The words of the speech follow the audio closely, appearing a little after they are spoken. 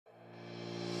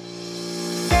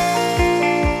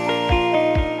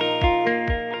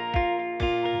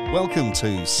Welcome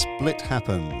to Split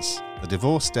Happens, the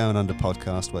Divorce Down Under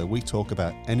podcast where we talk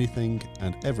about anything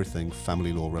and everything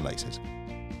family law related.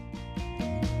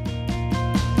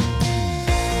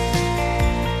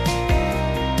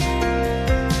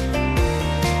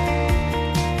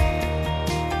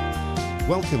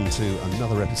 Welcome to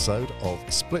another episode of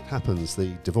Split Happens,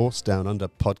 the Divorce Down Under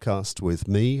podcast with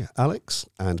me, Alex,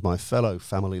 and my fellow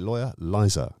family lawyer,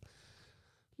 Liza.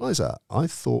 Liza, I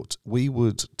thought we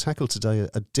would tackle today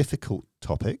a difficult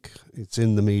topic. It's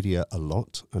in the media a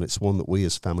lot, and it's one that we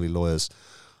as family lawyers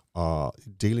are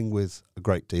dealing with a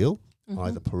great deal,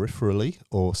 either peripherally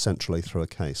or centrally through a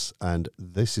case. And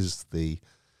this is the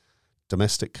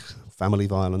domestic family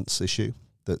violence issue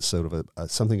that's sort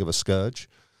of something of a scourge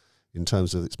in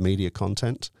terms of its media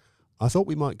content. I thought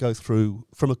we might go through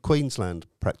from a Queensland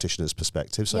practitioner's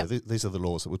perspective. So these are the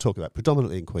laws that we'll talk about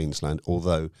predominantly in Queensland,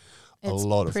 although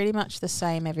it's pretty much the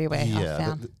same everywhere, I've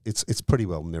found. It's pretty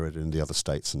well mirrored in the other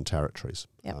states and territories.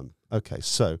 Yep. Okay,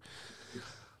 so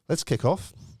let's kick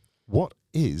off. What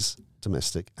is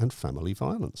domestic and family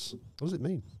violence? What does it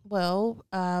mean? Well,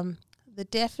 the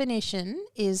definition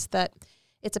is that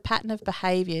it's a pattern of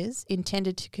behaviours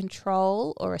intended to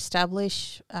control or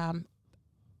establish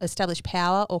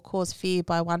power or cause fear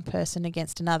by one person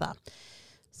against another.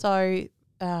 So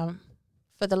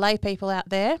for the lay people out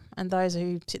there and those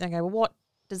who sit there and go, well, what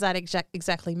does that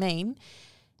exactly mean?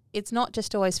 It's not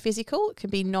just always physical. It can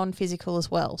be non-physical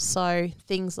as well. So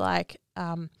things like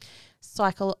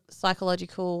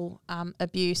psychological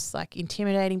abuse, like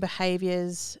intimidating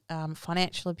behaviours,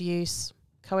 financial abuse,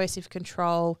 coercive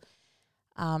control.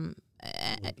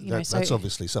 That's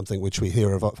obviously something which we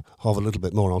hear of a little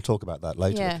bit more, and I'll talk about that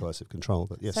later, with coercive control.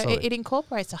 But yes, so it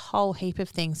incorporates a whole heap of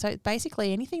things. So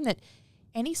basically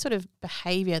any sort of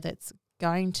behaviour that's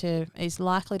is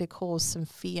likely to cause some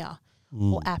fear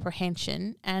or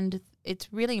apprehension, and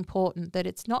it's really important that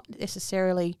it's not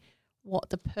necessarily what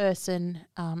the person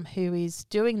who is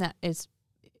doing that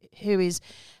who is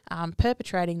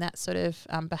perpetrating that sort of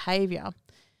behaviour.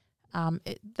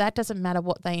 That doesn't matter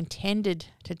what they intended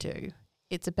to do.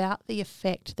 It's about the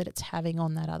effect that it's having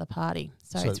on that other party.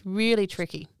 So it's really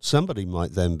tricky. Somebody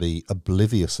might then be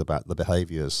oblivious about the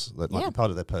behaviours that might be part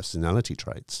of their personality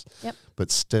traits,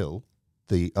 but still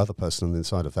the other person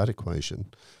inside of that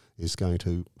equation is going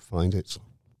to find it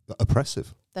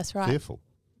oppressive. That's right. Fearful.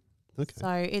 Okay.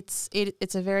 So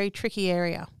it's a very tricky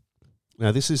area.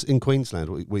 Now, this is in Queensland.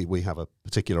 We have a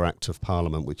particular Act of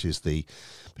Parliament, which is pin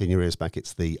your ears back,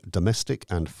 it's the Domestic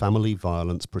and Family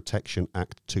Violence Protection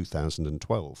Act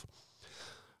 2012.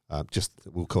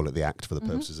 We'll call it the Act for the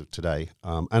purposes of today.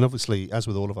 And obviously, as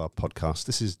with all of our podcasts,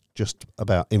 this is just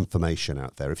about information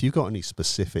out there. If you've got any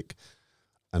specific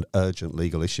and urgent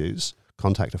legal issues,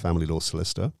 contact a family law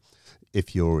solicitor.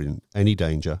 If you're in any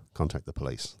danger, contact the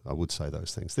police. I would say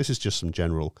those things. This is just some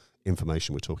general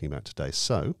information we're talking about today.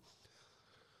 So,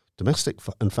 domestic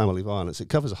and family violence, it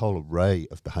covers a whole array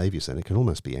of behaviours, and it can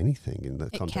almost be anything in the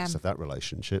context of that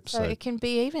relationship. So it can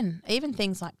be even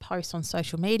things like posts on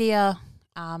social media,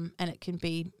 and it can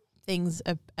be things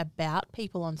about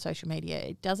people on social media.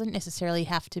 It doesn't necessarily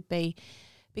have to be,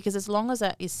 because as long as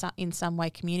that is in some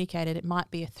way communicated, it might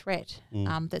be a threat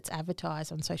that's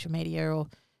advertised on social media. Or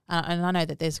and I know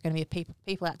that there's going to be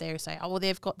people out there who say, oh, well,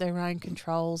 they've got their own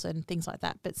controls and things like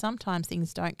that. But sometimes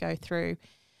things don't go through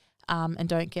and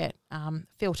don't get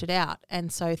filtered out.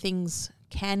 And so things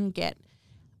can get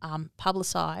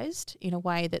publicised in a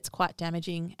way that's quite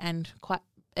damaging and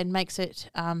makes it,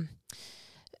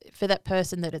 for that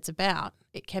person that it's about,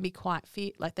 it can be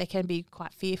they can be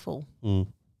quite fearful. No,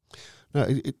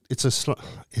 it's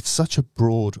such a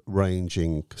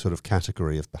broad-ranging sort of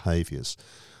category of behaviours.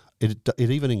 It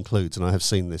even includes, and I have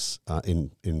seen this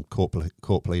in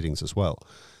court pleadings as well,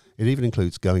 it even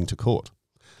includes going to court.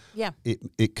 Yeah,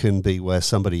 it can be where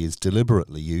somebody is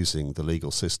deliberately using the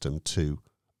legal system to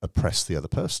oppress the other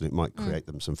person. It might create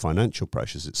them some financial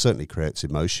pressures. It certainly creates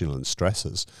emotional and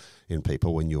stresses in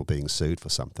people when you're being sued for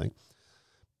something.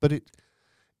 But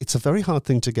it's a very hard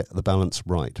thing to get the balance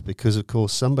right, because, of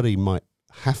course, somebody might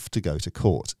have to go to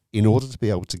court in order to be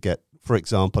able to get, for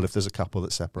example, if there's a couple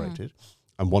that's separated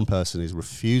and one person is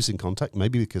refusing contact,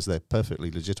 maybe because they're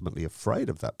perfectly legitimately afraid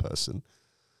of that person.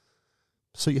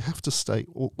 So you have to state,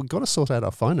 well, we've got to sort out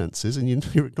our finances, and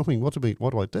you're ignoring what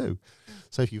do I do?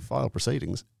 So if you file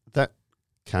proceedings, that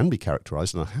can be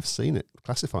characterised, and I have seen it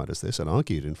classified as this and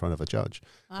argued in front of a judge.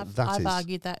 I've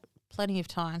argued that plenty of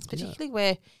times, particularly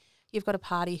where you've got a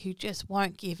party who just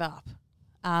won't give up.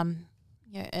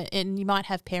 And you might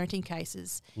have parenting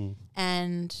cases,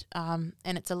 and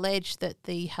it's alleged that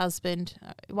the husband,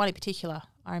 one in particular,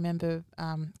 I remember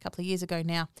a couple of years ago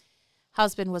now,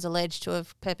 husband was alleged to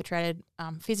have perpetrated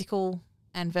physical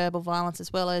and verbal violence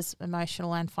as well as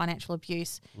emotional and financial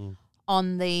abuse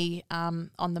on the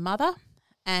mother,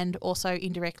 and also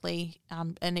indirectly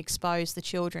and exposed the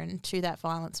children to that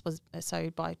violence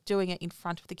by doing it in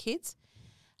front of the kids.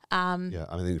 I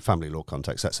mean, in family law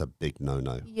context, that's a big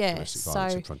no-no. Yeah, domestic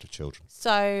violence in front of children.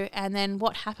 So, and then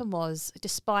what happened was,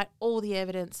 despite all the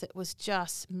evidence that was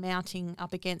just mounting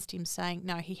up against him, saying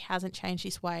no, he hasn't changed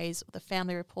his ways, the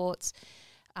family reports,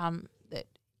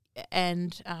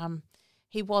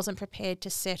 he wasn't prepared to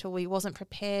settle. He wasn't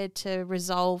prepared to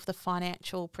resolve the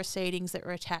financial proceedings that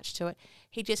were attached to it.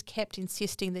 He just kept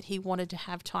insisting that he wanted to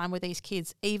have time with these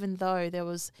kids, even though there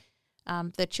was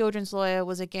the children's lawyer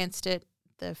was against it,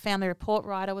 the family report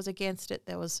writer was against it.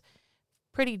 There was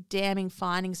pretty damning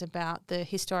findings about the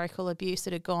historical abuse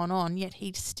that had gone on, yet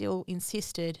he still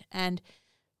insisted. And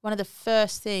one of the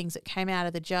first things that came out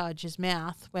of the judge's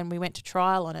mouth when we went to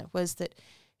trial on it was that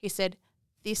he said,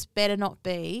 this better not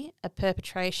be a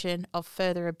perpetration of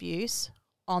further abuse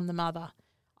on the mother.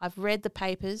 I've read the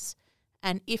papers,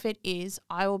 and if it is,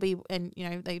 I will be, and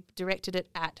they directed it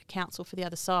at counsel for the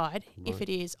other side. Right. If it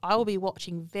is, I will be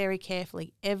watching very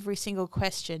carefully every single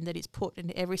question that is put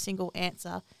and every single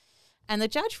answer. And the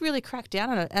judge really cracked down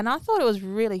on it, and I thought it was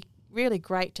really, really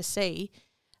great to see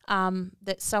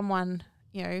that someone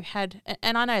had,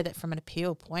 and I know that from an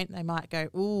appeal point they might go,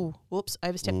 ooh, whoops,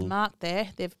 overstepped the mark there.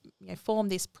 They've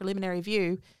formed this preliminary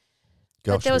view.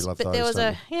 Gosh, but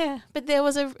there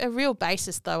was a real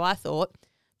basis, though, I thought,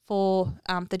 for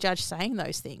the judge saying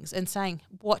those things and saying,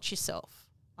 watch yourself.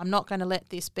 I'm not going to let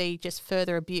this be just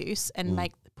further abuse and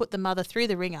put the mother through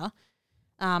the ringer.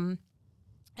 And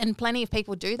plenty of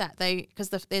people do that because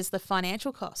there's the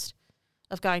financial cost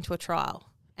of going to a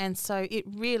trial. And so it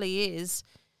really is.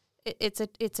 It's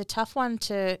a tough one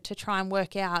to try and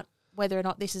work out whether or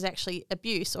not this is actually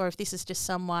abuse or if this is just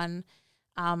someone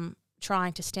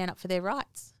trying to stand up for their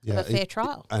rights of a fair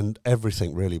trial. And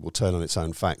everything really will turn on its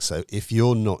own facts. So if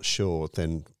you're not sure,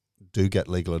 then do get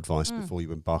legal advice before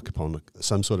you embark upon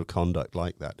some sort of conduct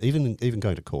like that, even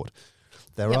going to court.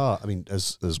 There are, I mean,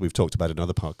 as we've talked about in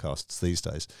other podcasts these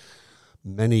days,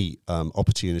 many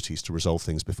opportunities to resolve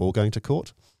things before going to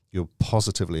court. You're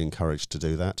positively encouraged to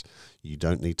do that. You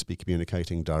don't need to be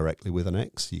communicating directly with an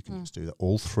ex. You can just do that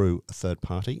all through a third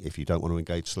party. If you don't want to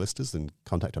engage solicitors, then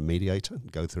contact a mediator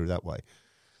and go through that way.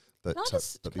 But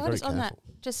be very careful. On that,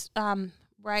 just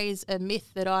raise a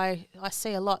myth that I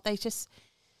see a lot.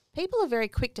 People are very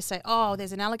quick to say, oh,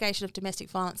 there's an allegation of domestic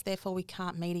violence, therefore we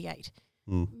can't mediate.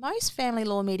 Most family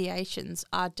law mediations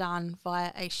are done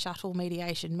via a shuttle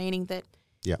mediation, meaning that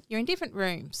you're in different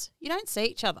rooms. You don't see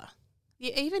each other.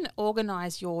 You even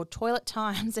organise your toilet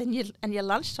times and your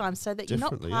lunch times so that you're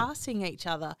not passing each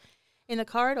other in the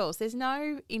corridors. There's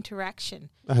no interaction.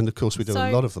 And, of course, we do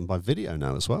a lot of them by video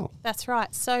now as well. That's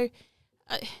right. So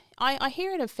I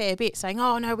hear it a fair bit saying,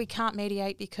 oh, no, we can't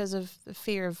mediate because of the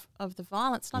fear of the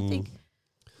violence. And I think,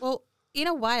 well, in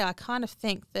a way, I kind of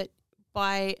think that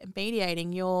by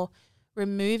mediating, you're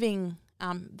removing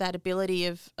that ability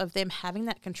of them having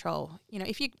that control.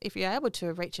 If you're able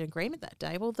to reach an agreement that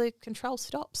day, well, the control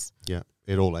stops. Yeah,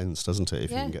 it all ends, doesn't it, if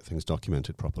you can get things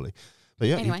documented properly. But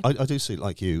anyway. I do see,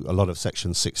 like you, a lot of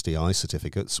Section 60I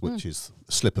certificates, which is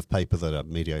a slip of paper that a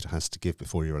mediator has to give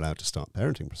before you're allowed to start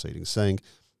parenting proceedings, saying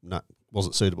that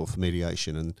wasn't suitable for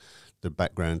mediation, and the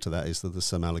background to that is that there's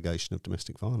some allegation of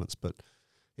domestic violence. But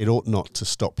it ought not to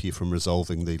stop you from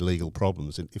resolving the legal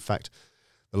problems. In fact,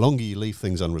 the longer you leave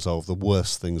things unresolved, the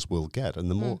worse things will get.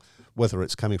 And the more, whether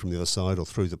it's coming from the other side or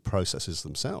through the processes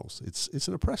themselves, it's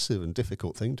an oppressive and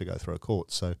difficult thing to go through a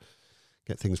court. So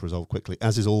get things resolved quickly,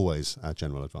 as is always our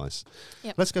general advice.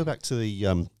 Yep. Let's go back to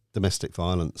the domestic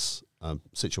violence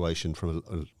situation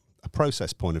from a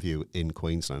process point of view in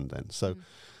Queensland then. So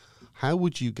how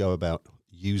would you go about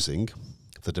using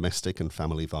the Domestic and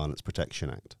Family Violence Protection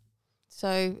Act?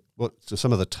 So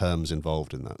some of the terms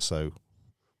involved in that? So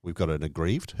we've got an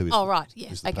aggrieved who is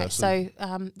is the person.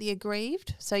 So the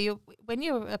aggrieved. So when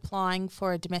you're applying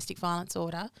for a domestic violence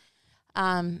order,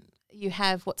 you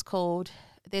have what's called.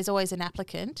 There's always an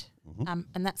applicant,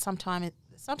 and that's sometimes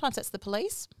that's the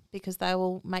police because they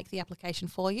will make the application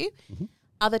for you.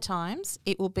 Other times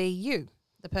it will be you,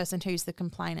 the person who's the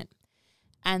complainant,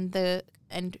 and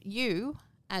you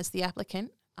as the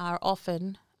applicant are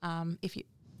often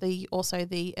also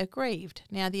the aggrieved.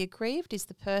 Now, the aggrieved is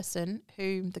the person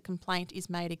whom the complaint is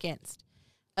made against.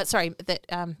 I've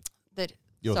done it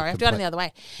the other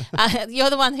way. You're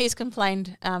the one who's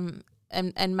complained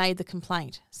and made the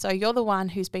complaint. So you're the one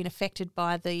who's been affected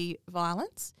by the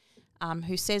violence,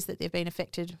 who says that they've been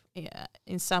affected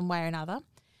in some way or another.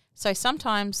 So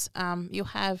sometimes you'll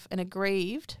have an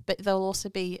aggrieved, but there'll also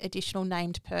be additional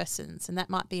named persons, and that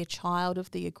might be a child of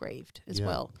the aggrieved as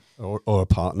well. Or a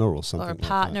partner or something Or a like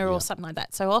partner that, or something like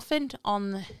that. So often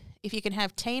if you can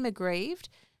have team aggrieved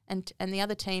and the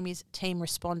other team is team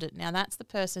respondent. Now that's the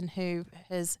person who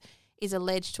is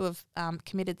alleged to have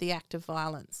committed the act of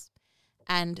violence.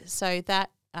 And so that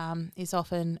is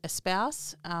often a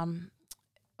spouse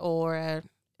or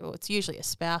it's usually a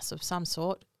spouse of some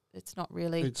sort. It's not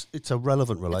really... It's a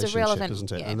relevant relationship,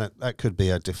 isn't it? Yeah. And that could be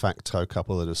a de facto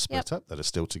couple that are split up, that are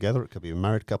still together. It could be a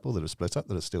married couple that are split up,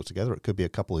 that are still together. It could be a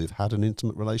couple who've had an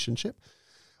intimate relationship.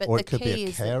 But or it could be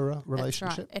a carer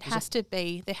relationship. That's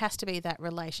right. There has to be that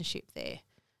relationship there,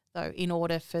 though, in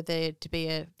order for there to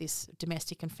be this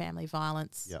domestic and family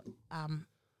violence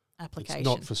application. It's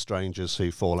not for strangers who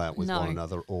fall out with one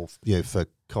another, or for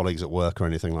colleagues at work or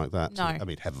anything like that. No. I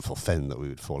mean, heaven forfend that we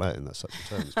would fall out in those such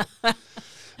terms.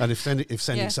 And if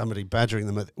sending somebody badgering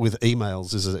them with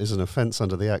emails is an offence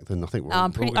under the Act, then I think we're all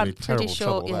going to be terrible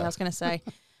trouble there. I was going to say,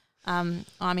 I'm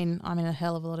in a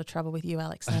hell of a lot of trouble with you,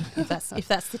 Alex. Then, if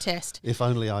that's the test. If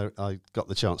only I got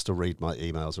the chance to read my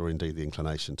emails, or indeed the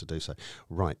inclination to do so.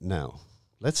 Right now,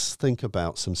 let's think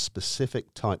about some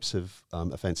specific types of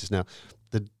offences. Now,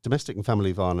 the Domestic and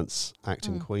Family Violence Act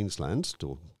in Queensland,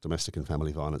 or Domestic and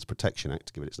Family Violence Protection Act,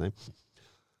 to give it its name,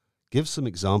 gives some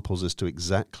examples as to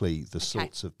exactly the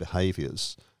sorts of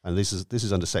behaviours. And this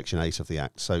is under Section 8 of the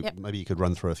Act. So maybe you could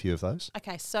run through a few of those.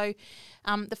 Okay, so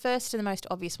the first and the most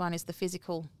obvious one is the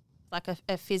physical, like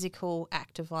a physical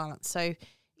act of violence. So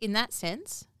in that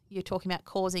sense, you're talking about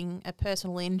causing a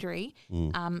personal injury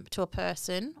to a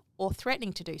person or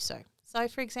threatening to do so. So,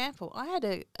 for example, I had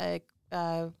it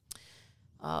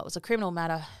was a criminal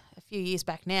matter a few years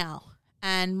back now,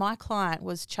 and my client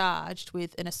was charged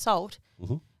with an assault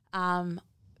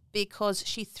because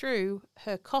she threw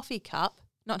her coffee cup,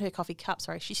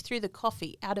 she threw the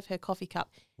coffee out of her coffee cup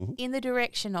in the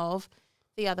direction of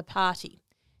the other party.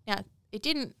 Now, it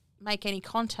didn't make any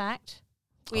contact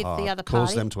with the other party.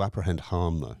 Caused them to apprehend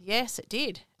harm, though. Yes, it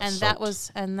did.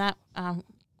 Assault. And that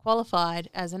qualified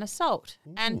as an assault.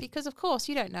 And because, of course,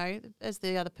 you don't know, as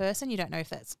the other person, you don't know if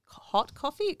that's hot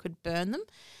coffee. It could burn them.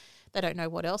 They don't know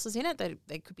what else is in it.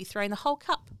 They could be throwing the whole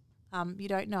cup. You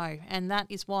don't know. And that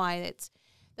is why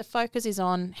the focus is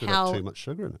on Could how... have too much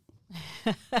sugar in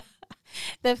it.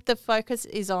 the focus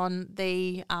is on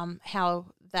the how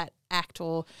that act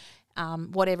or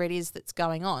whatever it is that's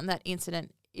going on, that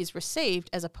incident is received,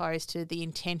 as opposed to the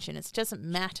intention. It doesn't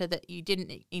matter that you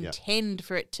didn't intend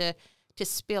for it to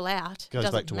spill out.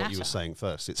 Goes back to what you were saying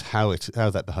first. It's how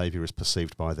that behaviour is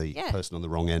perceived by the person on the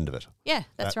wrong end of it. Yeah,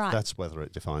 that's right. That's whether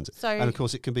it defines it. So, and of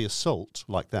course, it can be assault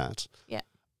like that. Yeah.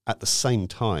 At the same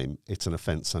time, it's an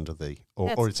offence under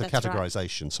or it's a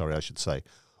categorisation. Right. Sorry, I should say,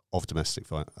 of domestic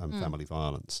family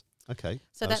violence. Okay,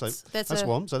 so that's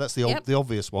one. So that's the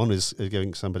obvious one is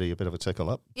giving somebody a bit of a tickle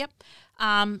up. Yep.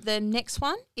 The next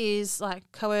one is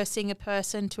like coercing a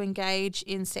person to engage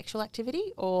in sexual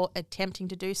activity or attempting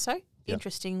to do so. Yep.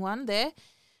 Interesting one there,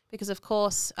 because of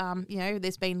course,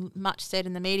 there's been much said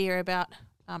in the media about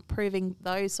proving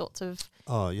those sorts of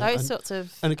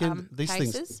and again, these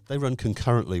cases. Things, they run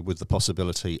concurrently with the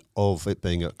possibility of it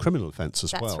being a criminal offence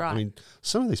as well. That's right. I mean,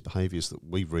 some of these behaviours that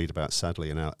we read about, sadly,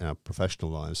 in our professional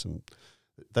lives, and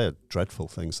they're dreadful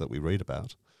things that we read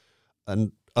about,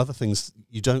 and other things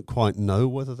you don't quite know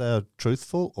whether they're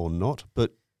truthful or not,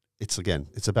 but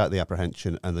it's about the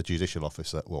apprehension, and the judicial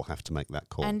officer will have to make that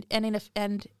call. And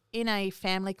in a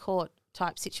family court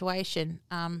type situation,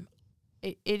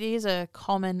 it is a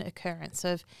common occurrence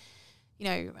of,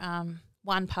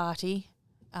 one party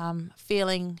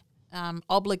feeling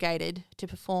obligated to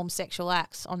perform sexual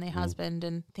acts on their husband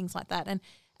and things like that.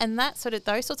 And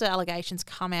those sorts of allegations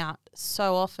come out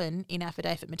so often in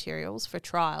affidavit materials for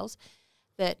trials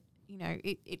that,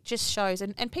 it just shows.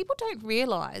 And people don't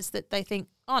realise that. They think,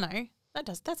 oh no,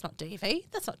 that's not DV,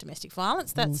 that's not domestic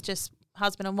violence, that's just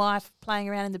husband and wife playing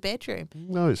around in the bedroom.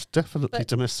 No, it's definitely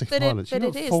domestic violence. You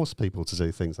don't force people to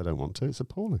do things they don't want to. It's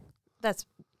appalling. That's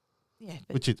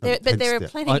there are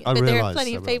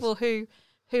plenty of people who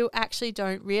actually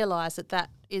don't realise that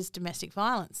is domestic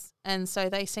violence, and so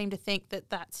they seem to think that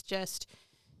that's just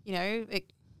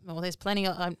there's plenty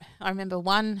of. I remember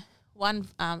one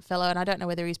fellow, and I don't know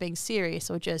whether he's being serious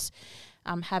or just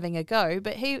having a go,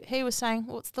 but he was saying,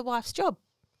 well, it's the wife's job.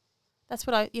 That's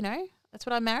what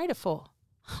I married her for.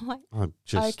 I'm like,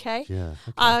 okay. Yeah.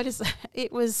 Okay.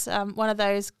 It was one of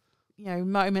those,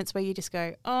 moments where you just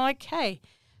go, oh, okay,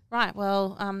 right,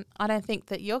 well, I don't think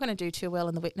that you're going to do too well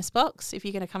in the witness box if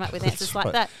you're going to come up with answers like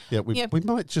right. that. Yeah, we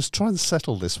might just try and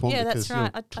settle this one Yeah, because that's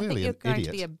right. you're I clearly think you're an going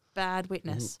idiot. to be a bad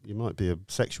witness. You might be a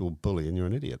sexual bully and you're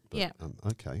an idiot. But, Yeah.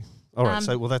 Okay. All right.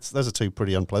 So, those are two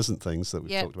pretty unpleasant things that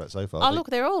we've Yeah. talked about so far. Oh, look,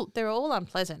 they're all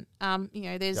unpleasant. There's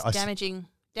Yeah, damaging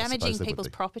they would people's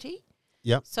be. property.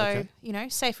 Yep. So, okay.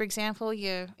 Say for example,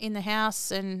 you're in the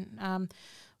house and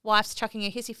wife's chucking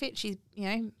a hissy fit. She,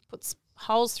 puts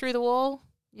holes through the wall.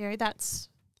 That's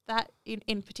that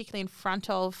in particularly in front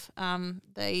of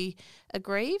the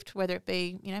aggrieved, whether it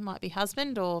be, might be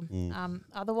husband or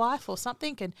other wife or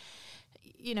something. And,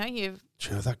 you've...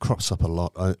 That crops up a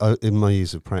lot. In my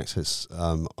years of practice,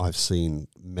 I've seen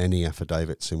many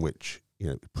affidavits in which,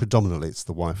 predominantly it's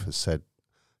the wife has said,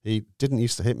 he didn't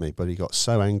used to hit me, but he got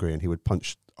so angry and he would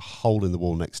punch a hole in the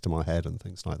wall next to my head and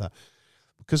things like that.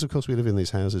 Because, of course, we live in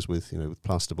these houses with, with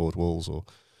plasterboard walls,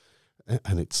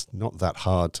 and it's not that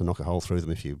hard to knock a hole through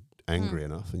them if you're angry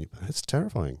enough. And it's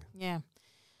terrifying. Yeah.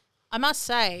 I must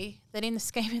say that in the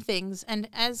scheme of things, and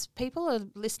as people are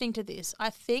listening to this, I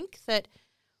think that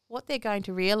what they're going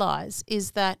to realise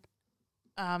is that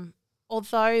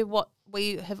although what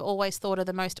we have always thought are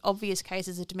the most obvious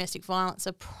cases of domestic violence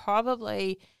are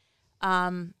probably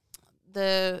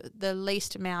the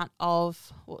least amount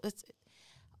of,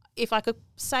 if I could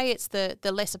say, it's the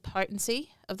lesser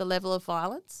potency of the level of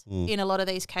violence in a lot of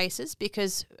these cases,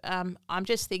 because I'm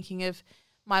just thinking of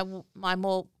my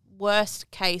more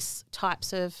worst case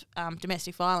types of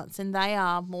domestic violence, and they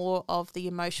are more of the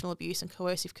emotional abuse and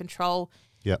coercive control.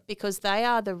 Yep. Because they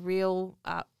are the real,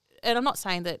 and I'm not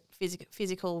saying that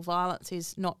physical violence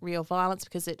is not real violence,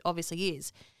 because it obviously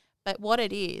is, but what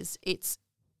it is,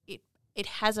 it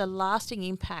has a lasting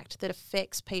impact that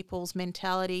affects people's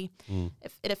mentality.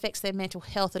 It affects their mental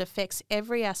health. It affects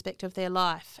every aspect of their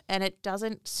life, and it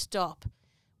doesn't stop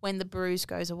when the bruise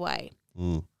goes away.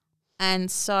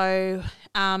 And so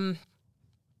one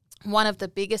of the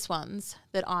biggest ones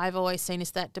that I've always seen is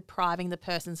that depriving the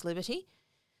person's liberty.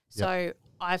 So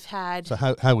I've had... So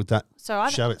how would that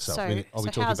show itself? So, are we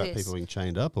talking about this? people being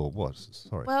chained up or what?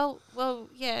 Sorry. Well,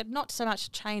 yeah, not so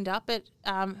much chained up, but...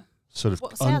 sort of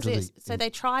under the... So they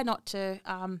try not to...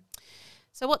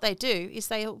 so what they do is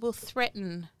they will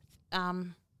threaten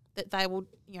that they will,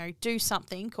 do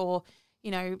something, or,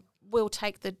 we'll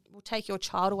take your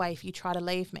child away if you try to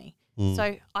leave me.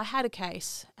 So I had a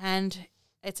case, and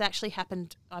it's actually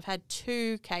happened. I've had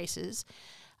two cases,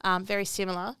 very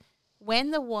similar.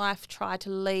 When the wife tried to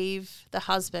leave the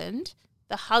husband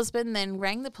then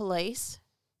rang the police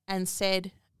and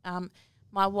said,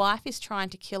 my wife is trying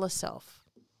to kill herself.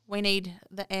 We need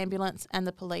the ambulance and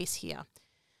the police here.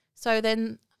 So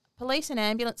then police and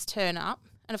ambulance turn up,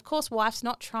 and of course wife's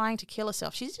not trying to kill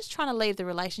herself. She's just trying to leave the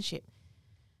relationship.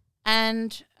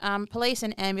 And police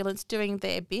and ambulance doing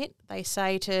their bit, they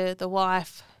say to the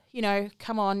wife,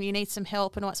 come on, you need some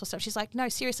help and all that sort of stuff. She's like, no,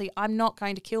 seriously, I'm not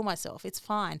going to kill myself. It's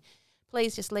fine.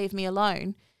 Please just leave me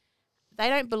alone. They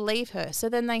don't believe her. So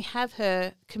then they have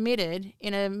her committed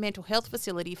in a mental health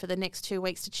facility for the next 2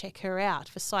 weeks to check her out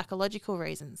for psychological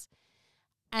reasons.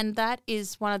 And that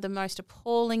is one of the most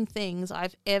appalling things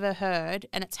I've ever heard.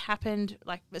 And it's happened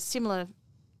like a similar...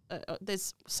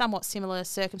 there's somewhat similar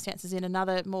circumstances in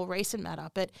another more recent matter,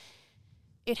 but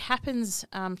it happens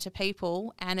to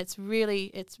people, and it's really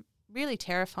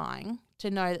terrifying to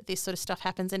know that this sort of stuff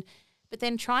happens. But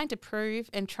then trying to prove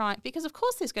because of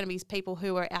course there's going to be people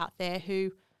who are out there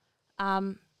who,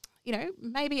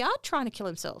 maybe are trying to kill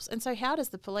themselves. And so how does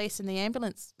the police and the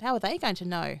ambulance, how are they going to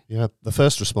know? Yeah, the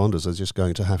first responders are just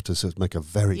going to have to sort of make a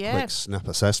very quick snap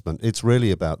assessment. It's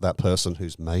really about that person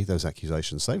who's made those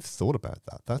accusations. They've thought about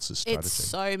that. That's a strategy. It's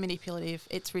so manipulative.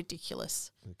 It's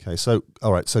ridiculous. Okay, so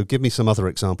all right, so give me some other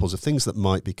examples of things that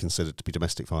might be considered to be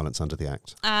domestic violence under the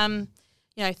Act.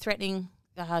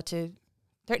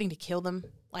 Threatening to kill them,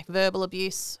 like verbal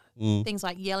abuse, things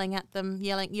like yelling at them,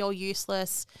 yelling, you're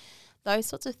useless, those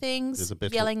sorts of things. There's a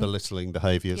bit of belittling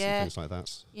behaviours and things like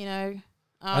that.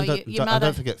 Your mother.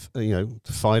 Don't forget,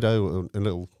 Fido and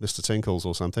little Mr. Tinkles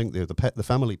or something. The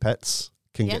family pets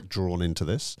can get drawn into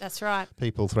this. That's right.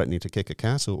 People threatening to kick a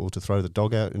cat or to throw the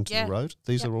dog out into the road.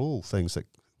 These are all things that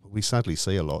we sadly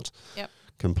see a lot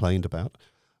complained about.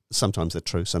 Sometimes they're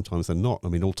true, sometimes they're not. I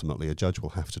mean, ultimately, a judge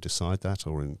will have to decide that,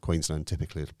 or in Queensland,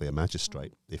 typically it'll be a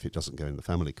magistrate if it doesn't go in the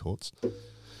family courts.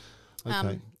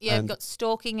 Okay. We've got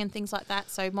stalking and things like that,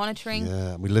 so monitoring.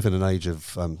 Yeah, we live in an age of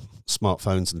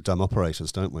smartphones and dumb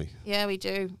operators, don't we? Yeah, we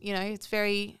do. It's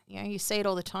very, you see it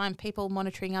all the time, people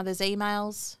monitoring others'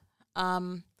 emails.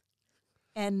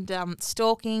 and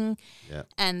stalking Yeah.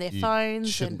 and their You phones.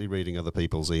 shouldn't be reading other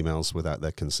people's emails without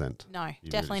their consent. No,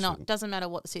 You definitely really not. shouldn't. Doesn't matter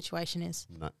what the situation is.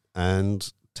 No.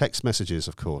 And text messages,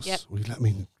 of course. Yep.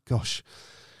 Gosh.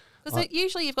 Because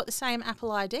usually you've got the same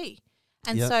Apple ID.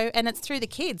 And Yep. and it's through the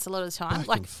kids a lot of the time.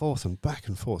 Back and forth and back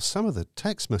and forth. Some of the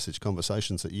text message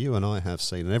conversations that you and I have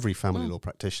seen, and every family law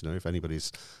practitioner, if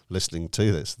anybody's listening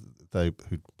to this, who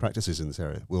practices in this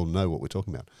area, will know what we're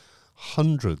talking about.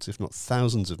 Hundreds, if not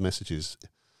thousands, of messages,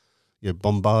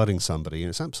 bombarding somebody,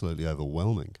 and it's absolutely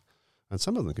overwhelming. And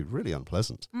some of them can be really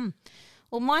unpleasant.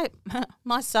 Well,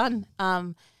 my son,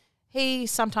 he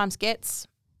sometimes gets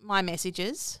my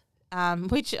messages,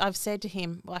 which I've said to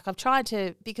him, like I've tried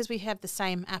to, because we have the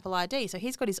same Apple ID, so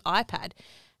he's got his iPad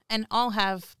and I'll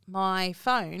have my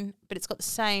phone, but it's got the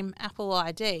same Apple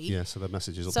ID. Yeah, so the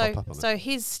messages will pop up on it. So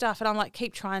his stuff, and I'm like,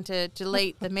 keep trying to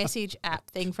delete the message app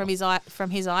thing from his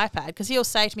iPad, because he'll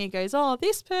say to me, he goes, "Oh,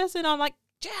 this person." I'm like,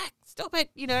 "Jack, stop it,"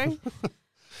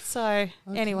 So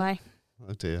anyway.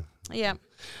 Oh dear. Yeah.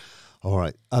 All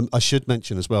right. I should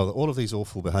mention as well that all of these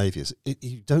awful behaviours,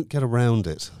 you don't get around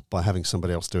it by having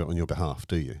somebody else do it on your behalf,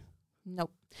 do you?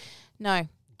 Nope. No.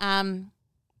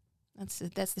 That's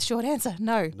the short answer.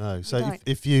 No. No. So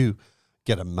if you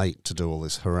get a mate to do all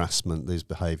this harassment, these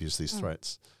behaviours, these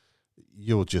threats,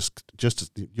 you're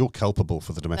you're culpable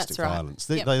for the domestic That's right. violence.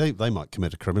 Yep. They might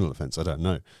commit a criminal offence, I don't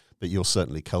know, but you're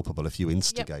certainly culpable if you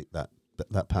instigate that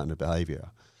pattern of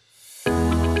behaviour.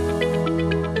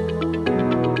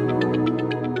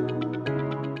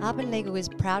 Arbon Legal is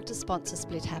proud to sponsor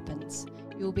Split Happens.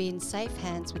 You will be in safe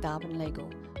hands with Arbon Legal.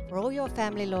 For all your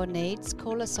family law needs,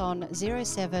 call us on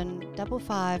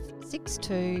 0755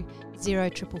 62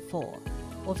 0444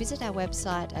 or visit our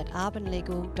website at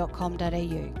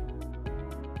arbonlegal.com.au.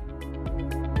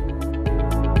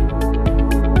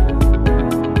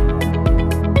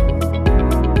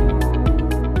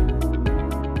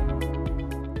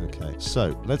 Okay,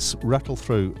 so let's rattle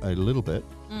through a little bit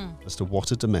as to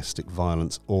what a domestic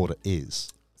violence order is.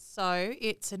 So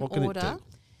it's an What can it order. do?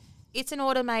 It's an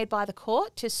order made by the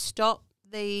court to stop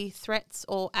the threats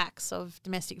or acts of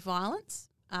domestic violence.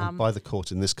 And by the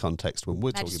court in this context, when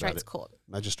we're talking about Magistrates it, Court.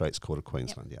 Magistrates Court of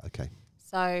Queensland. Yeah, okay.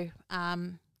 So,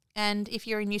 and if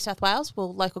you're in New South Wales,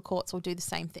 well, local courts will do the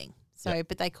same thing. So, Yep.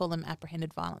 but they call them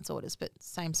apprehended violence orders, but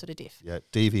same sort of diff. Yeah,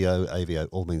 DVO, AVO,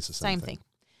 all means the same Same thing.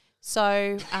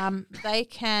 So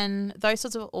those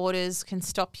sorts of orders can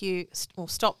stop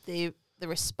stop the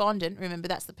respondent. Remember,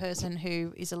 that's the person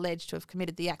who is alleged to have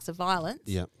committed the acts of violence.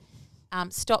 Yeah.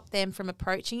 Stop them from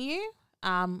approaching you.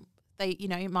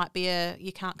 It might be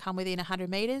you can't come within 100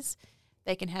 metres.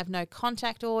 They can have no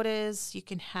contact orders. You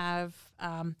can have,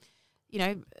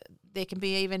 there can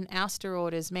be even ouster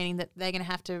orders, meaning that they're going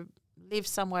to have to live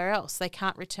somewhere else. They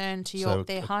can't return to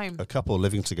their home. A couple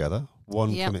living together,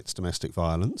 one Yep. commits domestic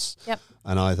violence, Yep.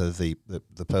 and either the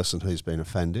person who's been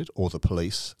offended or the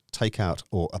police take out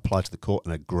or apply to the court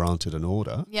and are granted an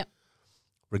order, Yep.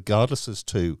 regardless as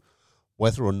to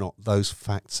whether or not those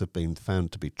facts have been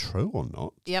found to be true or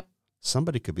not. Yep.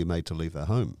 Somebody could be made to leave their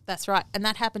home. That's right. And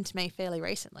that happened to me fairly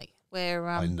recently where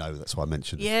I know, that's why I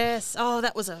mentioned it. yes. Oh,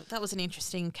 that was an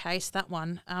interesting case, that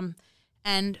one.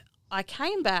 And I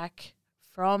came back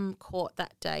from court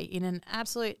that day in an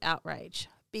absolute outrage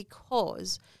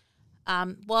because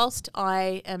whilst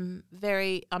I'm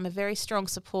a very strong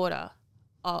supporter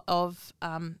of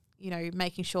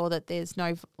making sure that there's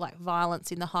no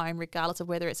violence in the home, regardless of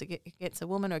whether it's against a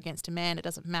woman or against a man, it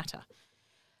doesn't matter.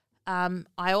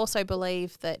 I also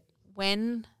believe that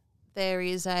when there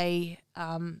is a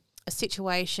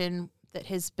situation that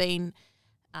has been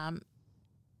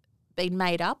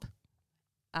made up,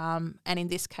 and in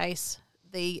this case,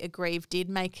 the aggrieved did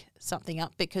make something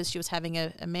up because she was having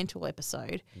a mental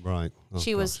episode. Right. Oh,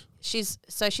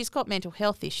 She's got mental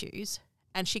health issues,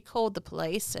 and she called the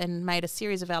police and made a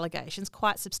series of allegations,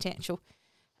 quite substantial.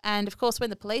 And of course, when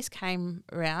the police came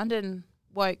around and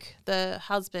woke the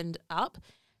husband up,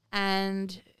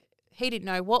 and he didn't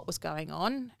know what was going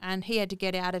on, and he had to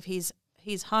get out of his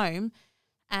home.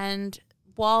 And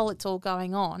while it's all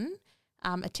going on,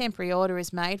 a temporary order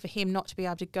is made for him not to be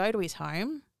able to go to his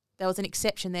home. There was an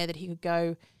exception there that he could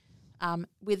go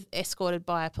escorted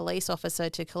by a police officer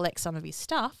to collect some of his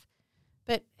stuff,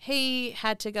 but he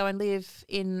had to go and live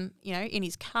in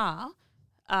his car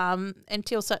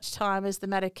until such time as the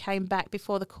matter came back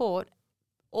before the court,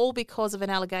 all because of an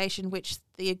allegation which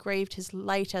the aggrieved has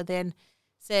later then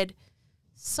said,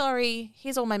 "Sorry,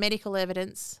 here's all my medical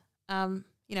evidence. I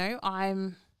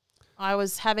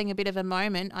was having a bit of a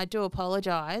moment. I do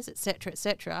apologise, etc.,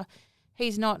 etc."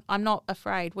 I'm not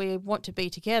afraid. We want to be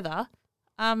together.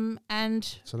 And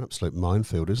It's an absolute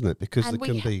minefield, isn't it? Because And there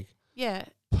can be yeah,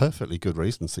 perfectly good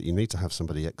reasons that you need to have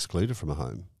somebody excluded from a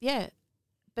home. yeah.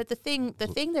 But the thing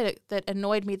that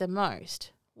annoyed me the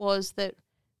most was that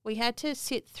we had to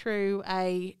sit through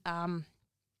a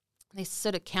this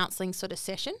sort of counselling sort of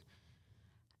session,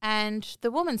 and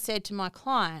the woman said to my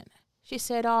client, she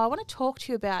said, "Oh, I want to talk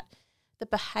to you about the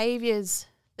behaviours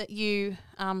that you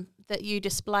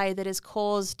display that has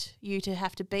caused you to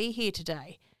have to be here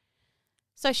today."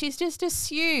 So she's just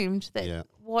assumed that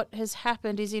what has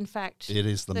happened is in fact it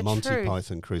is the Monty truth.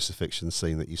 Python crucifixion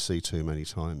scene that you see too many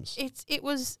times. It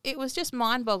was just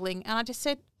mind boggling, and I just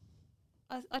said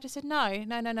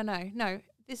no.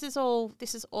 This is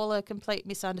all a complete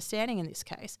misunderstanding in this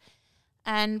case,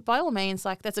 and by all means,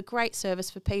 like, that's a great service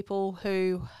for people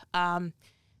who,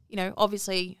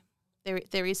 obviously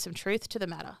there is some truth to the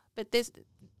matter, but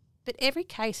every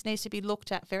case needs to be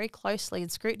looked at very closely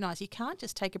and scrutinised. You can't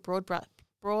just take a broad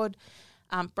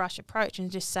brush approach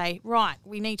and just say, right,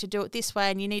 we need to do it this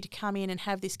way and you need to come in and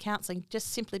have this counselling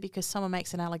just simply because someone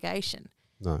makes an allegation.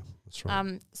 No, that's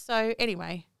right. So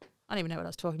anyway, I don't even know what I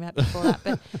was talking about before that,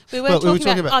 but we were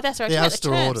talking about oh, that's right, the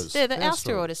ouster terms. orders. The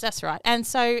ouster orders, that's right. And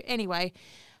so anyway,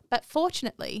 but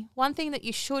fortunately, one thing that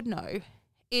you should know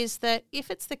is that if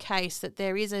it's the case that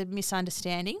there is a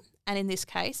misunderstanding, and in this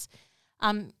case,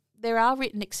 there are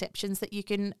written exceptions that you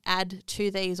can add to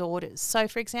these orders. So,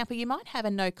 for example, you might have a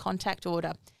no contact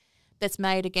order that's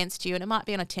made against you, and it might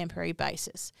be on a temporary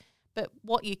basis. But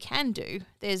what you can do,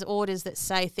 there's orders that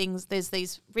say things, there's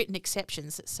these written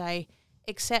exceptions that say,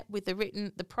 except with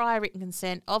the prior written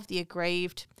consent of the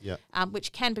aggrieved,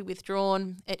 which can be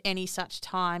withdrawn at any such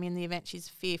time in the event she's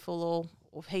fearful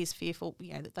or he's fearful,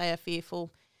 that they are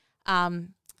fearful.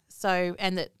 And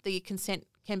that the consent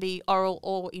can be oral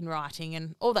or in writing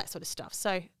and all that sort of stuff.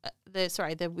 So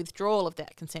the withdrawal of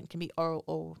that consent can be oral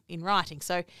or in writing.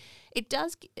 So it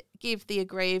does give the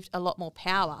aggrieved a lot more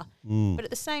power. But at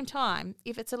the same time,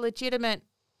 if it's a legitimate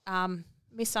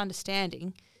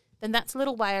misunderstanding, then that's a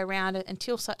little way around it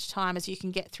until such time as you can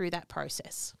get through that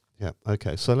process. Yeah.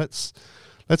 Okay. So let's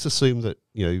assume that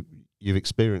you've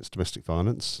experienced domestic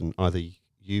violence, and either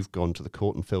you've gone to the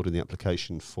court and filled in the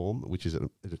application form, which is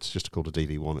it's just called a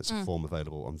DV1. It's a form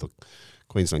available on the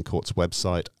Queensland Court's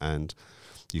website, and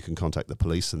you can contact the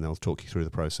police and they'll talk you through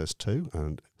the process too.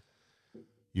 And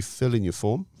you fill in your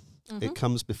form. Mm-hmm. It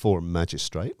comes before a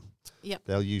magistrate. Yep.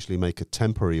 They'll usually make a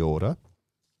temporary order,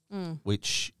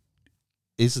 which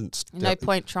isn't... No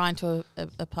point trying to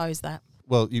oppose that.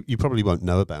 Well, you probably won't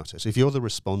know about it. If you're the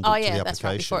respondent to the that's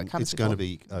right, application, it's going to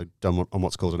be done on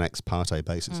what's called an ex parte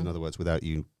basis, in other words, without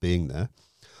you being there.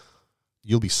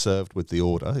 You'll be served with the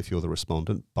order, if you're the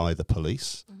respondent, by the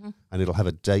police, and it'll have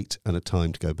a date and a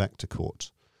time to go back to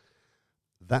court.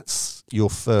 That's your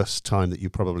first time that you're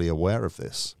probably aware of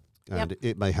this. And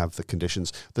it may have the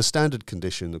conditions. The standard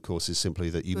condition, of course, is simply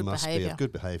that you must be of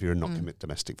good behaviour and not commit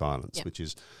domestic violence, which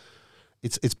is...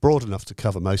 It's broad enough to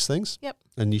cover most things,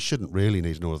 and you shouldn't really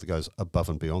need an order that goes above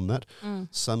and beyond that.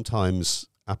 Sometimes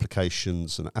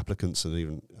applications and applicants, and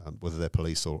even whether they're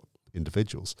police or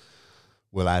individuals,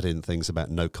 will add in things about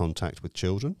no contact with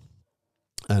children.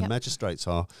 And magistrates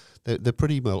they're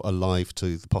pretty well alive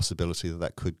to the possibility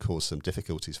that could cause some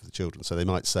difficulties for the children. So they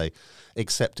might say,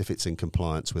 except if it's in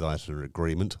compliance with either an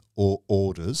agreement or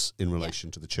orders in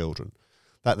relation to the children.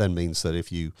 That then means that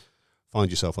if you find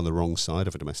yourself on the wrong side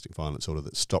of a domestic violence order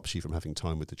that stops you from having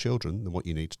time with the children, then what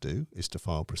you need to do is to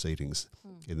file proceedings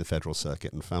in the Federal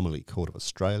Circuit and Family Court of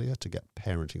Australia to get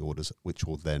parenting orders, which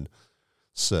will then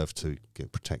serve to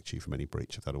protect you from any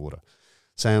breach of that order.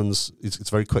 It's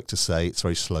very quick to say, it's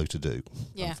very slow to do,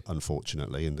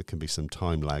 unfortunately, and there can be some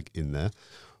time lag in there.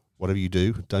 Whatever you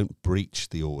do, don't breach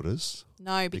the orders.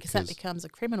 No, because that becomes a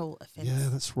criminal offence. Yeah,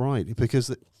 that's right,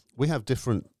 because... we have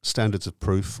different standards of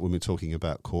proof when we're talking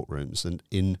about courtrooms, and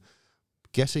in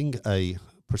getting a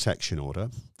protection order,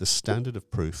 the standard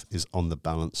of proof is on the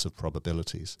balance of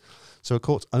probabilities. So a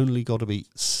court's only got to be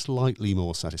slightly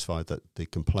more satisfied that the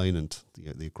complainant,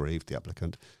 the aggrieved, the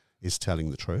applicant, is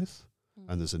telling the truth,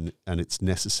 and it's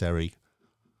necessary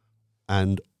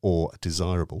and or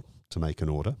desirable to make an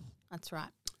order. That's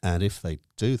right. And if they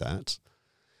do that,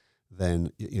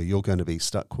 then you're going to be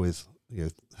stuck with...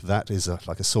 that is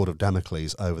like a sword of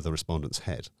Damocles over the respondent's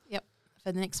head. Yep,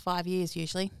 for the next 5 years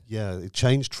usually. Yeah, it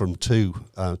changed from 2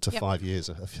 to 5 years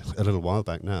a little while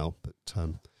back now. But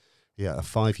a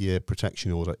 5-year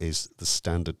protection order is the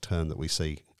standard term that we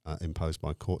see imposed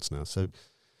by courts now. So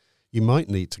you might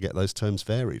need to get those terms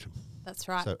varied. That's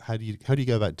right. So how do you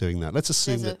go about doing that? Let's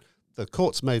assume that the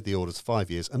court's made the orders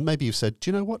 5 years, and maybe you've said, do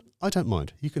you know what? I don't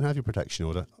mind. You can have your protection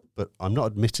order, but I'm not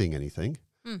admitting anything.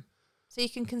 So you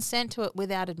can consent to it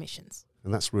without admissions.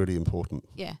 And that's really important.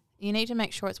 Yeah. You need to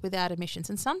make sure it's without admissions.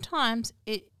 And sometimes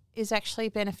it is actually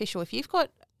beneficial. If you've got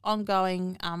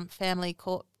ongoing family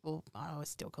court, well, I always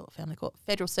still call it family court,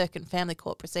 Federal Circuit and Family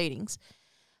Court proceedings,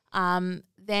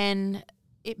 then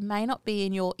it may not be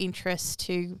in your interest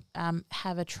to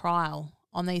have a trial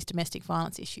on these domestic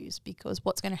violence issues, because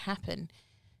what's going to happen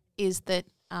is that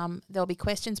there'll be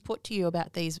questions put to you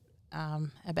about these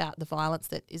about the violence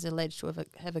that is alleged to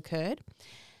have occurred,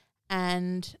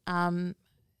 and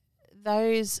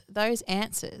those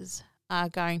answers are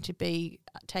going to be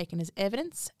taken as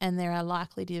evidence, and there are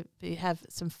likely to have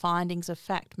some findings of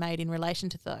fact made in relation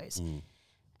to those.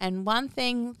 And one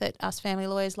thing that us family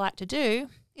lawyers like to do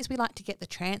is we like to get the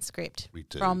transcript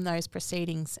from those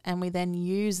proceedings, and we then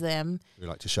use them. We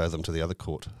like to show them to the other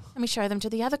court. And we show them to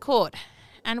the other court.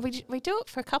 And we do it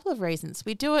for a couple of reasons.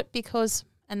 We do it because,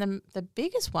 and the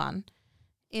biggest one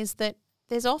is that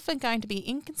there's often going to be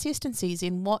inconsistencies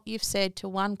in what you've said to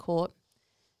one court.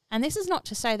 And this is not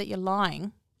to say that you're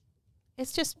lying.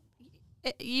 It's just,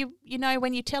 you know,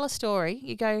 when you tell a story,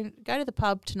 you go to the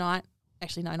pub tonight.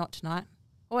 Actually, no, not tonight.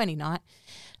 Or any night.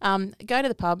 Go to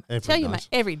the pub. Tell your mate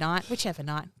every night, whichever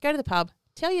night. Go to the pub.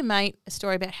 Tell your mate a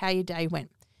story about how your day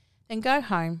went. Then go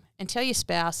home and tell your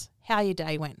spouse how your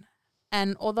day went.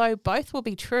 And although both will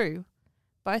be true,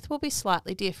 both will be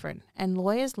slightly different. And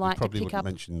lawyers like to pick up. You probably wouldn't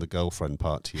mention the girlfriend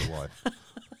part to your wife.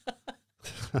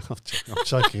 I'm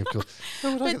joking, of course.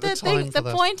 But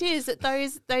the point is that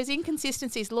those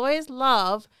inconsistencies, lawyers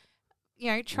love.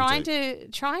 You know, trying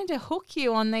to hook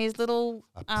you on these little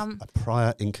a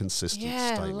prior inconsistent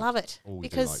statement. I love it.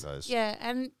 Because like those. Yeah,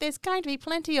 and there's going to be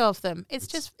plenty of them. It's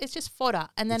just fodder,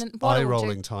 and then eye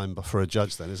rolling time for a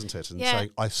judge, then, isn't it? And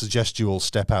saying, I suggest you all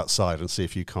step outside and see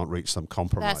if you can't reach some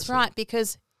compromise. That's right,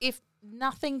 because if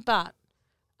nothing but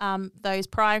those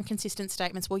prior inconsistent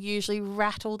statements will usually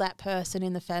rattle that person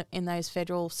in those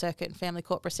Federal Circuit and Family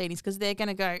Court proceedings, because they're going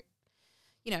to go,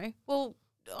 you know, well,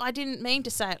 I didn't mean to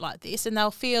say it like this, and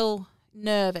they'll feel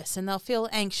nervous and they'll feel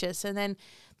anxious, and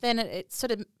then it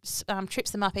sort of trips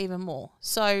them up even more.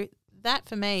 So that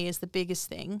for me is the biggest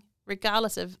thing,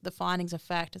 regardless of the findings of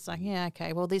fact. It's like, yeah,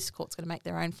 okay, well, this court's going to make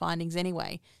their own findings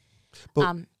anyway.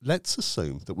 But let's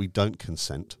assume that we don't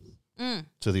consent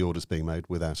to the orders being made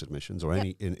without admissions or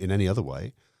in any other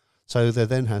way. So there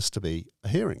then has to be a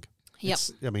hearing. Yep.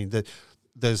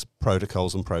 There's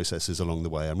protocols and processes along the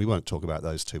way, and we won't talk about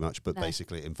those too much, but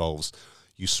basically it involves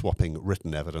you swapping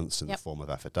written evidence in the form of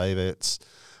affidavits,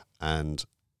 and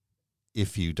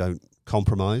if you don't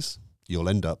compromise, you'll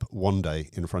end up one day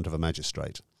in front of a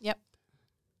magistrate. Yep.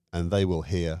 And they will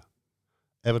hear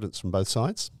evidence from both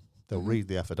sides. They'll read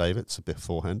the affidavits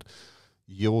beforehand.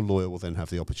 Your lawyer will then have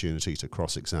the opportunity to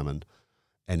cross-examine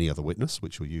any other witness,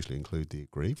 which will usually include the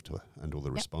aggrieved and or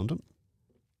the respondent.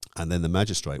 And then the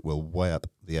magistrate will weigh up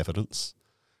the evidence,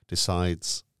 decide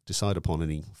upon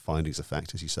any findings of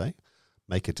fact, as you say,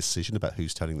 make a decision about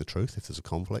who's telling the truth if there's a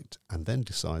conflict, and then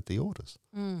decide the orders.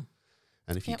 And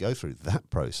if you go through that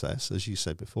process, as you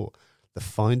said before, the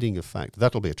finding of fact,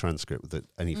 that'll be a transcript that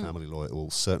any family lawyer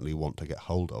will certainly want to get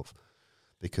hold of,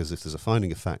 because if there's a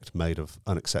finding of fact made of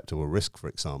unacceptable risk, for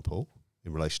example,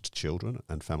 in relation to children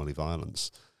and family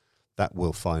violence, that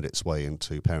will find its way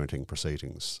into parenting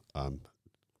proceedings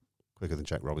quicker than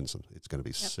Jack Robinson. It's going to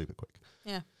be super quick.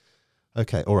 Yeah.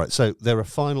 Okay, all right. So there are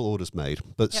final orders made,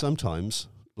 but sometimes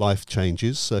life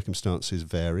changes, circumstances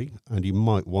vary, and you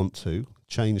might want to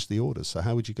change the orders. So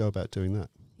how would you go about doing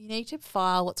that? You need to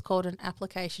file what's called an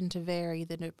application to vary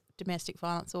the domestic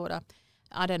violence order.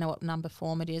 I don't know what number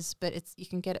form it is, but you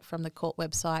can get it from the court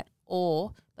website,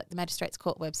 or like the magistrate's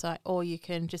court website, or you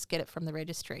can just get it from the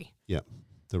registry. Yeah.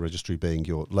 The registry being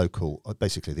your local,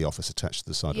 basically the office attached to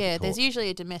the side of the court. Yeah, there's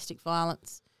usually a domestic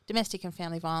and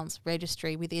family violence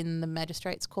registry within the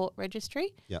magistrate's court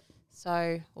registry. Yeah.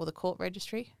 So, or the court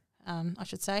registry, I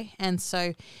should say. And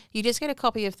so you just get a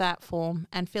copy of that form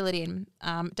and fill it in.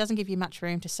 It doesn't give you much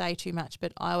room to say too much,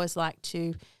 but I always like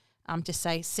to just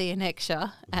say, see an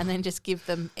extra, and then just give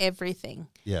them everything.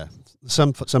 Yeah.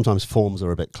 Sometimes forms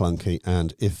are a bit clunky,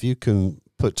 and if you can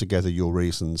put together your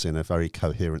reasons in a very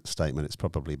coherent statement, it's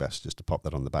probably best just to pop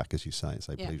that on the back, as you say, and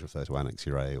say, please refer to Annex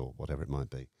A or whatever it might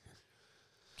be.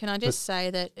 Can I just say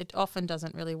that it often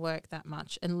doesn't really work that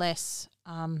much unless,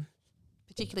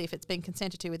 particularly if it's been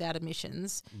consented to without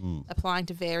admissions, applying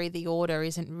to vary the order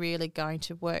isn't really going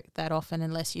to work that often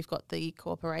unless you've got the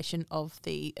cooperation of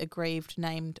the aggrieved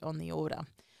named on the order.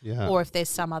 Yeah. Or if there's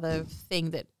some other thing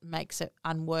that makes it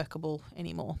unworkable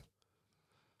anymore.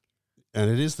 And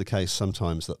it is the case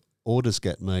sometimes that orders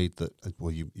get made that,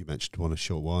 well, you mentioned one a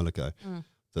short while ago,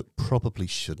 that probably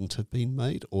shouldn't have been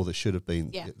made, or there should have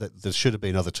been there should have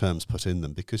been other terms put in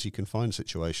them, because you can find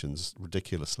situations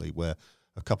ridiculously where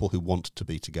a couple who want to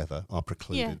be together are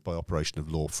precluded by operation of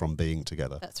law from being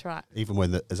together. That's right. Even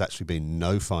when there's actually been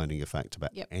no finding of fact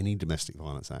about any Domestic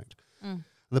Violence Act.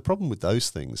 And the problem with those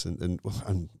things, and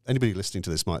anybody listening to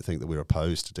this might think that we're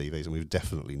opposed to DVs, and we're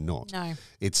definitely not. No.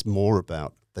 It's more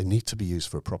about they need to be used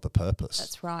for a proper purpose.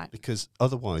 That's right. Because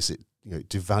otherwise it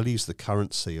devalues the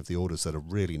currency of the orders that are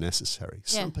really necessary.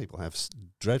 Yeah. Some people have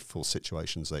dreadful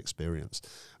situations they experience,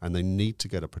 and they need to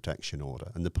get a protection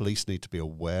order, and the police need to be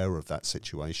aware of that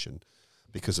situation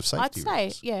because of safety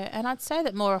risks. And I'd say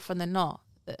that more often than not,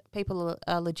 that people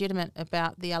are legitimate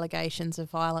about the allegations of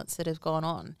violence that have gone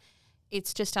on.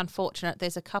 It's just unfortunate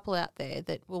there's a couple out there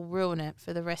that will ruin it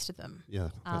for the rest of them. Yeah,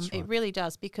 that's right. It really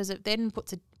does, because it then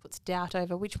puts doubt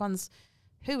over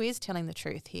who is telling the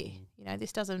truth here.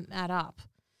 This doesn't add up.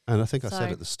 And I think I said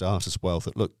at the start as well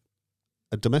that, look,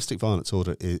 a domestic violence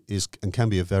order is and can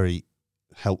be a very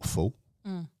helpful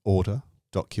order,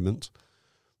 document.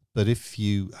 But if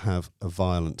you have a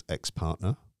violent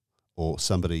ex-partner or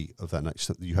somebody of that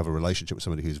nature, you have a relationship with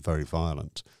somebody who's very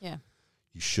violent,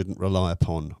 you shouldn't rely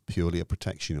upon purely a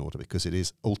protection order, because it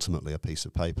is ultimately a piece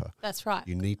of paper. That's right.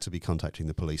 You need to be contacting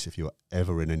the police if you're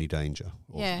ever in any danger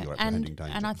or you're apprehending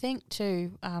danger. And I think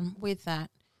too, with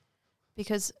that,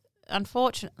 because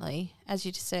unfortunately, as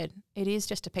you just said, it is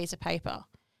just a piece of paper,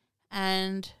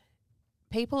 and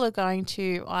people are going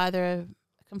to either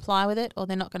comply with it or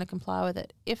they're not going to comply with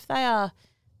it. If they are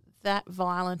that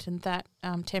violent and that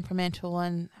temperamental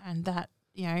and that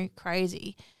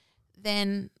crazy,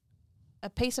 then a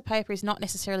piece of paper is not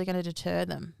necessarily going to deter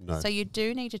them. No. So you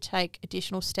do need to take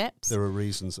additional steps. There are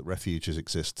reasons that refuges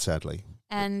exist, sadly.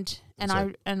 And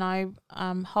I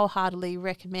wholeheartedly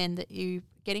recommend that you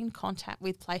get in contact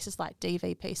with places like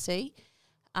DVPC,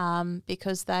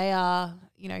 because they are,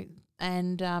 the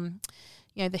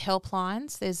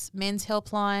helplines. There's men's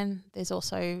helpline. There's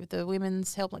also the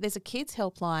women's helpline. There's a kids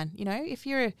helpline. If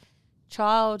you're a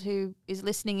child who is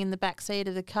listening in the back seat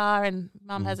of the car and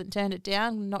mum hasn't turned it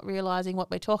down, not realising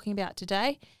what we're talking about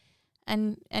today,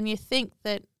 and you think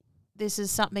that this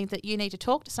is something that you need to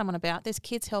talk to someone about, there's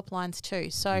kids helplines too.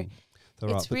 So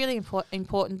it's really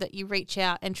important that you reach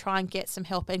out and try and get some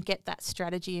help and get that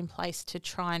strategy in place to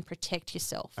try and protect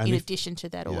yourself in addition to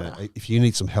that order. If you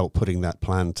need some help putting that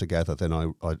plan together, then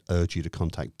I'd urge you to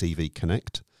contact DV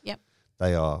Connect. Yep.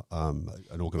 They are an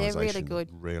organisation. They're really good.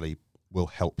 Really will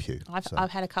help you.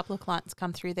 I've had a couple of clients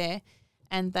come through there,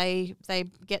 and they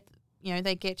get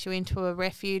you into a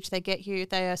refuge. They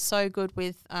are so good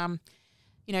with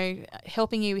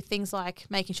helping you with things like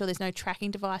making sure there's no tracking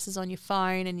devices on your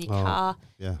phone and your car,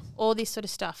 all this sort of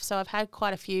stuff. So I've had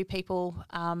quite a few people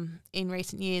in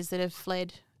recent years that have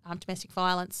fled domestic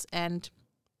violence and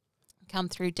come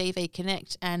through DV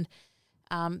Connect, and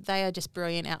they are just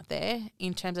brilliant out there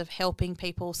in terms of helping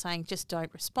people, saying just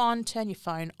don't respond, turn your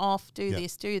phone off, do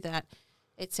this, do that,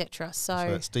 etc. So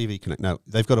it's DV Connect. Now,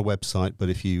 they've got a website, but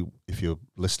if you're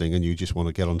listening and you just want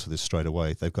to get onto this straight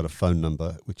away, they've got a phone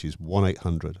number, which is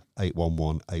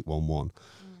 1-800-811-811.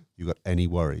 You've got any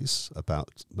worries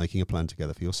about making a plan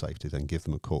together for your safety, then give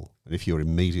them a call. And if you're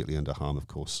immediately under harm, of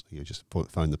course, you just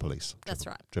phone the police. That's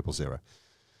right. 000.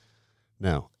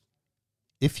 Now,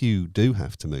 if you do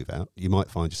have to move out, you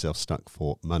might find yourself stuck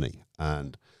for money,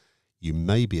 and you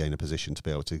may be in a position to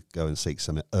be able to go and seek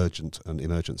some urgent and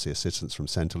emergency assistance from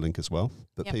Centrelink as well.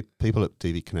 But people at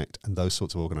DV Connect and those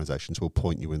sorts of organisations will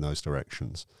point you in those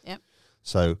directions. Yep.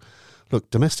 So,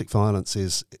 look, domestic violence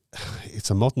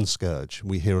it's a modern scourge.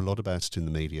 We hear a lot about it in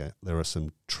the media. There are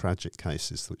some tragic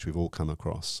cases which we've all come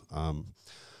across.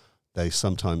 They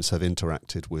sometimes have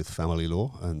interacted with family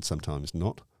law and sometimes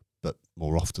not. But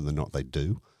more often than not, they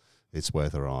do. It's where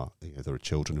there are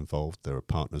children involved. There are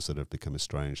partners that have become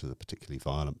estranged with a particularly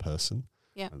violent person.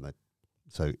 Yeah.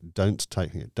 So don't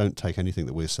take anything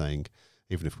that we're saying,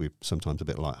 even if we're sometimes a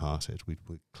bit lighthearted. We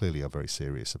clearly are very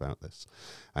serious about this.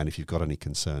 And if you've got any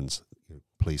concerns,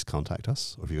 please contact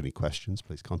us. Or if you've got any questions,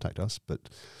 please contact us. But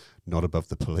not above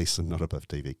the police and not above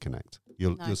DV Connect.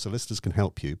 Your solicitors can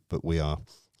help you, but we are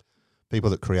people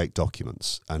that create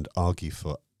documents and argue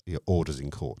for orders in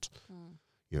court.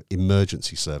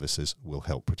 Emergency services will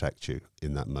help protect you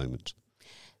in that moment.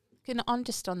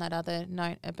 Just on that other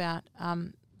note about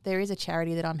there is a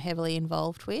charity that I'm heavily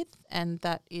involved with, and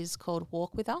that is called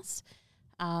Walk With Us,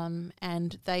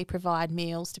 and they provide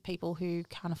meals to people who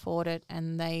can't afford it,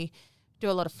 and they do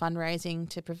a lot of fundraising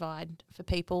to provide for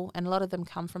people, and a lot of them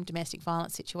come from domestic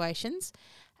violence situations.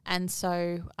 And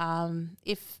so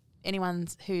if anyone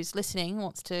who's listening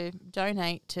wants to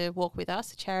donate to Walk With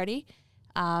Us, a charity,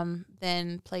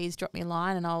 then please drop me a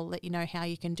line and I'll let you know how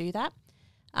you can do that.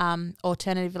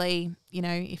 Alternatively,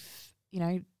 if,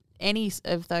 any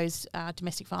of those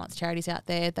domestic violence charities out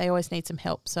there, they always need some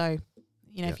help. So,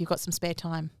 if you've got some spare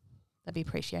time, that'd be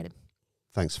appreciated.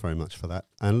 Thanks very much for that.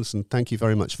 And listen, thank you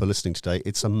very much for listening today.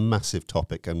 It's a massive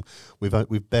topic and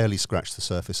we've barely scratched the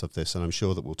surface of this, and I'm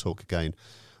sure that we'll talk again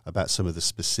about some of the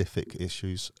specific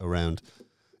issues around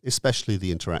especially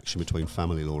the interaction between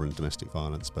family law and domestic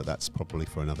violence, but that's probably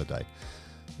for another day.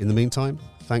 In the meantime,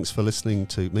 thanks for listening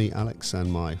to me, Alex,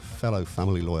 and my fellow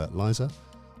family lawyer, Liza,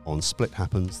 on Split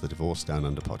Happens, the Divorce Down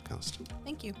Under podcast.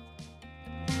 Thank you.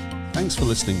 Thanks for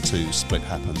listening to Split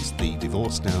Happens, the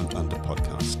Divorce Down Under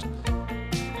podcast.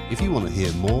 If you want to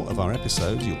hear more of our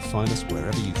episodes, you'll find us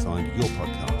wherever you find your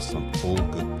podcasts on all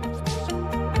good